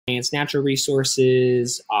natural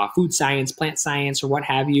resources, food science, plant science, or what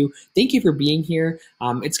have you. Thank you for being here.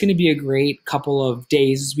 It's going to be a great couple of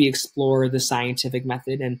days as we explore the scientific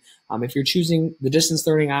method. And if you're choosing the distance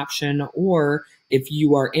learning option, or if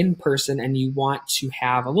you are in person and you want to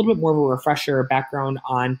have a little bit more of a refresher or background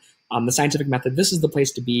on the scientific method, this is the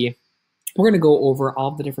place to be. We're going to go over all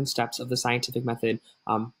of the different steps of the scientific method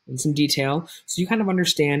in some detail, so you kind of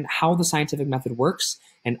understand how the scientific method works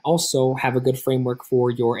and also have a good framework for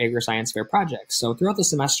your agri-science fair projects. So throughout the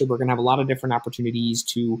semester, we're going to have a lot of different opportunities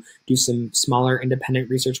to do some smaller independent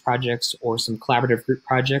research projects or some collaborative group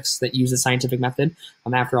projects that use the scientific method.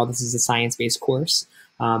 After all, this is a science-based course.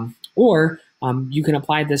 You can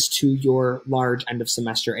apply this to your large end of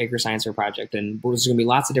semester agri-science fair project, and there's going to be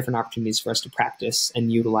lots of different opportunities for us to practice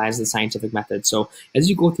and utilize the scientific method. So as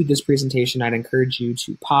you go through this presentation, I'd encourage you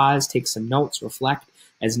to pause, take some notes, reflect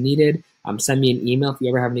as needed. Send me an email if you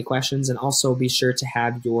ever have any questions, and also be sure to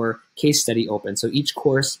have your case study open. So each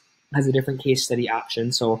course has a different case study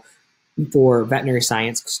option. So for veterinary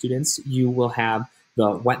science students, you will have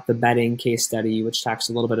the wet the bedding case study, which talks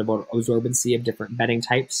a little bit about absorbency of different bedding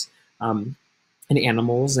types in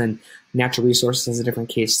animals, and natural resources is a different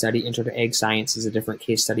case study. Intro to Ag Science is a different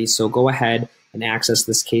case study. So go ahead and access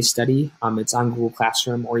this case study. It's on Google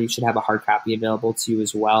Classroom, or you should have a hard copy available to you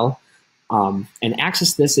as well. And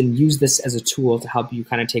access this and use this as a tool to help you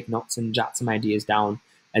kind of take notes and jot some ideas down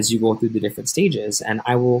as you go through the different stages. And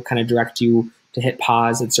I will kind of direct you to hit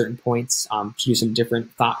pause at certain points to do some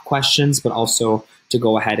different thought questions, but also to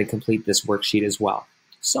go ahead and complete this worksheet as well.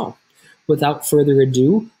 So without further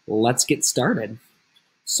ado, let's get started.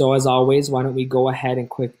 So as always, why don't we go ahead and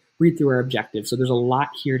quick read through our objectives. So there's a lot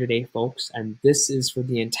here today, folks, and this is for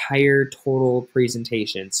the entire total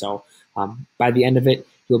presentation. So by the end of it,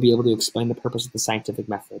 you'll be able to explain the purpose of the scientific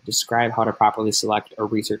method, describe how to properly select a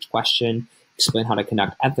research question, explain how to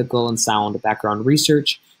conduct ethical and sound background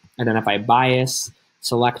research, identify bias,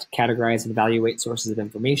 select, categorize, and evaluate sources of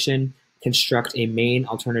information, construct a main,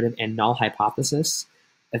 alternative, and null hypothesis,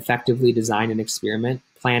 effectively design an experiment,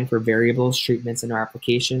 plan for variables, treatments, and/or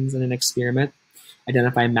applications in an experiment,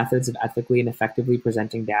 identify methods of ethically and effectively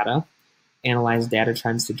presenting data, analyze data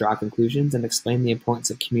trends to draw conclusions, and explain the importance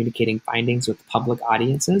of communicating findings with public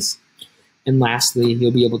audiences. And lastly,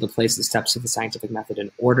 you'll be able to place the steps of the scientific method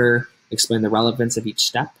in order, explain the relevance of each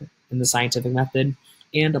step in the scientific method,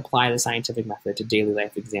 and apply the scientific method to daily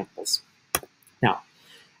life examples. Now,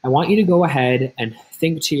 I want you to go ahead and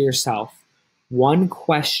think to yourself one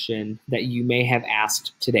question that you may have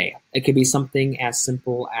asked today. It could be something as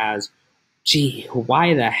simple as, gee,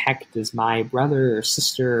 why the heck does my brother or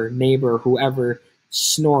sister or neighbor, whoever,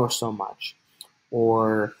 snore so much?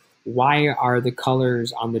 Or why are the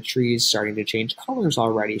colors on the trees starting to change colors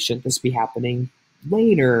already? Shouldn't this be happening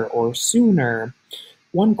later or sooner?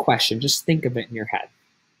 One question, just think of it in your head.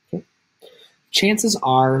 Okay? Chances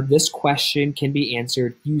are this question can be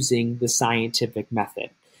answered using the scientific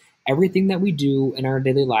method. Everything that we do in our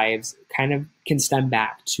daily lives kind of can stem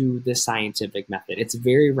back to the scientific method. It's a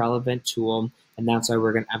very relevant tool, and that's why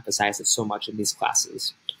we're going to emphasize it so much in these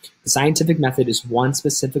classes. The scientific method is one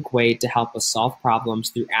specific way to help us solve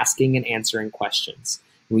problems through asking and answering questions.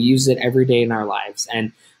 We use it every day in our lives.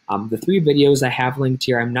 And the 3 videos I have linked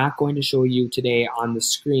here, I'm not going to show you today on the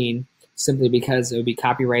screen simply because it would be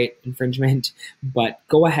copyright infringement, but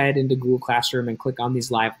go ahead into Google Classroom and click on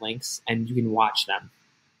these live links and you can watch them.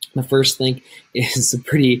 The first link is a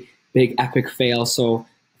pretty big epic fail, so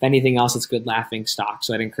if anything else, it's good laughing stock.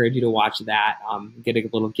 So I'd encourage you to watch that, get a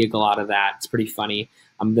little giggle out of that. It's pretty funny.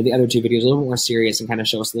 The other 2 videos are a little bit more serious and kind of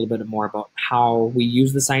show us a little bit more about how we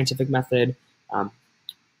use the scientific method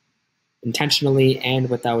intentionally and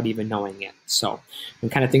without even knowing it. So you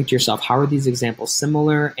kind of think to yourself, how are these examples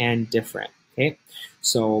similar and different? Okay,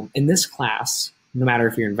 so in this class, no matter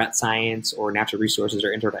if you're in vet science or natural resources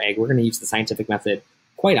or intro to ag, we're going to use the scientific method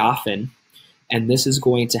quite often, and this is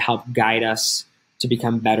going to help guide us to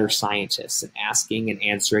become better scientists and asking and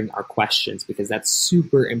answering our questions, because that's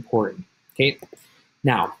super important. Okay,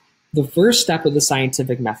 now the first step of the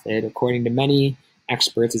scientific method, according to many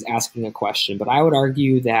experts, is asking a question, but I would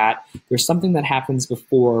argue that there's something that happens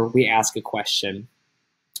before we ask a question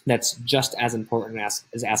that's just as important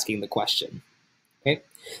as asking the question. Okay,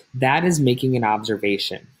 that is making an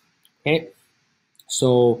observation. Okay,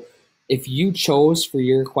 so if you chose for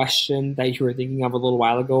your question that you were thinking of a little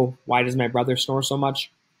while ago, why does my brother snore so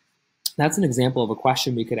much? That's an example of a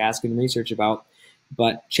question we could ask and research about,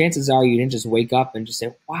 but chances are you didn't just wake up and just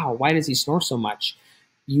say, wow, why does he snore so much?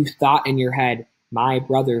 You thought in your head, my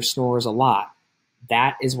brother snores a lot.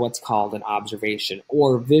 That is what's called an observation.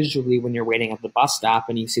 Or visually, when you're waiting at the bus stop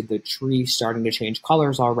and you see the tree starting to change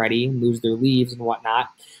colors already, lose their leaves and whatnot,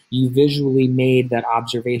 you visually made that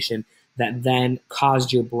observation that then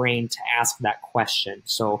caused your brain to ask that question.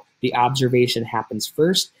 So the observation happens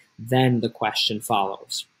first, then the question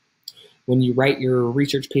follows. When you write your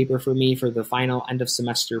research paper for me for the final end of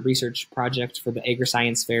semester research project for the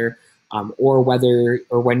Agri-Science Fair, or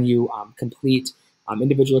when you complete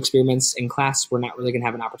individual experiments in class, we're not really going to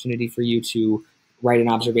have an opportunity for you to write an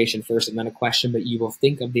observation first and then a question, but you will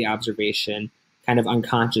think of the observation kind of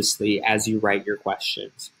unconsciously as you write your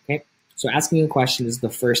questions. Okay, so asking a question is the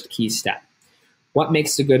first key step. What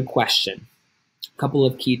makes a good question? A couple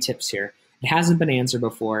of key tips here. It hasn't been answered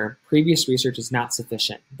before. Previous research is not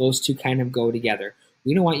sufficient. Those two kind of go together.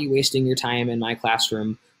 We don't want you wasting your time in my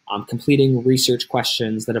classroom completing research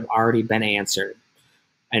questions that have already been answered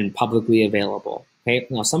and publicly available. Okay.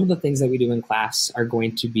 Now, some of the things that we do in class are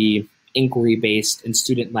going to be inquiry-based and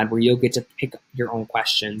student-led, where you'll get to pick your own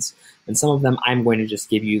questions. And some of them, I'm going to just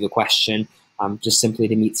give you the question just simply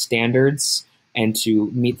to meet standards and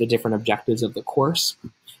to meet the different objectives of the course.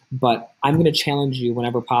 But I'm going to challenge you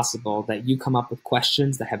whenever possible that you come up with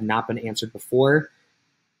questions that have not been answered before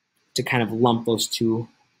to kind of lump those two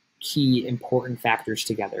key important factors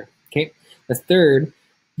together. Okay. The third,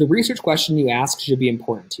 the research question you ask should be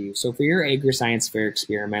important to you. So for your Agri-Science Fair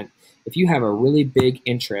experiment, if you have a really big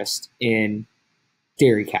interest in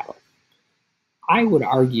dairy cattle, I would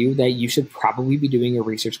argue that you should probably be doing a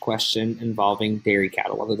research question involving dairy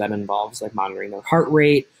cattle, whether that involves like monitoring their heart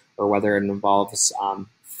rate or whether it involves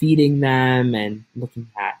feeding them and looking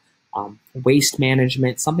at waste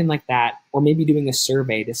management, something like that, or maybe doing a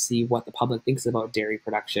survey to see what the public thinks about dairy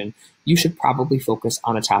production. You should probably focus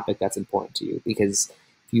on a topic that's important to you, because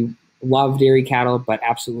if you love dairy cattle but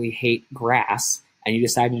absolutely hate grass and you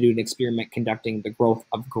decide to do an experiment conducting the growth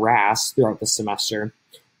of grass throughout the semester,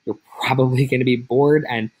 you're probably going to be bored,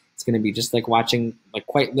 and it's going to be just like watching, like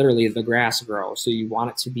quite literally, the grass grow. So you want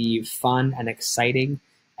it to be fun and exciting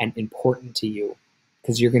and important to you,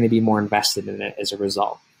 because you're going to be more invested in it as a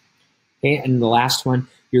result. Okay, and the last one,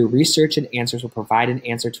 your research and answers will provide an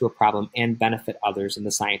answer to a problem and benefit others in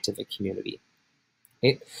the scientific community.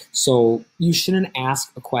 Okay, so you shouldn't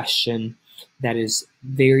ask a question that is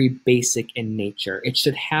very basic in nature. It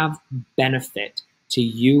should have benefit to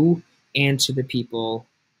you and to the people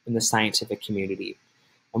in the scientific community.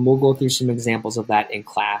 And we'll go through some examples of that in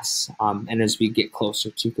class and as we get closer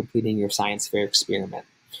to completing your science fair experiment.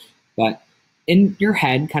 But in your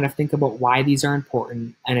head, kind of think about why these are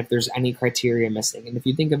important and if there's any criteria missing. And if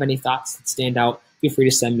you think of any thoughts that stand out, feel free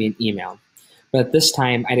to send me an email. But at this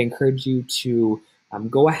time, I'd encourage you to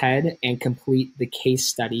go ahead and complete the case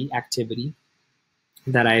study activity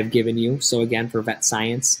that I have given you. So again, for vet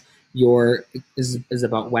science, is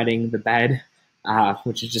about wetting the bed,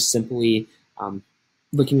 which is just simply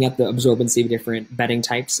looking at the absorbency of different bedding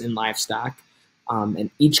types in livestock.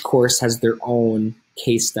 And each course has their own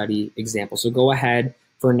case study example. So go ahead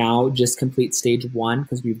for now, just complete stage 1,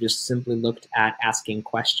 because we've just simply looked at asking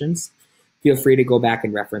questions. Feel free to go back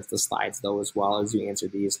and reference the slides though as well as you answer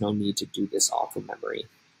these. No need to do this all from memory.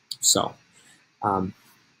 So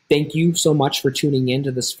thank you so much for tuning in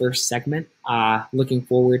to this first segment. Looking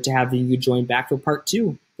forward to having you join back for part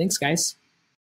 2. Thanks, guys.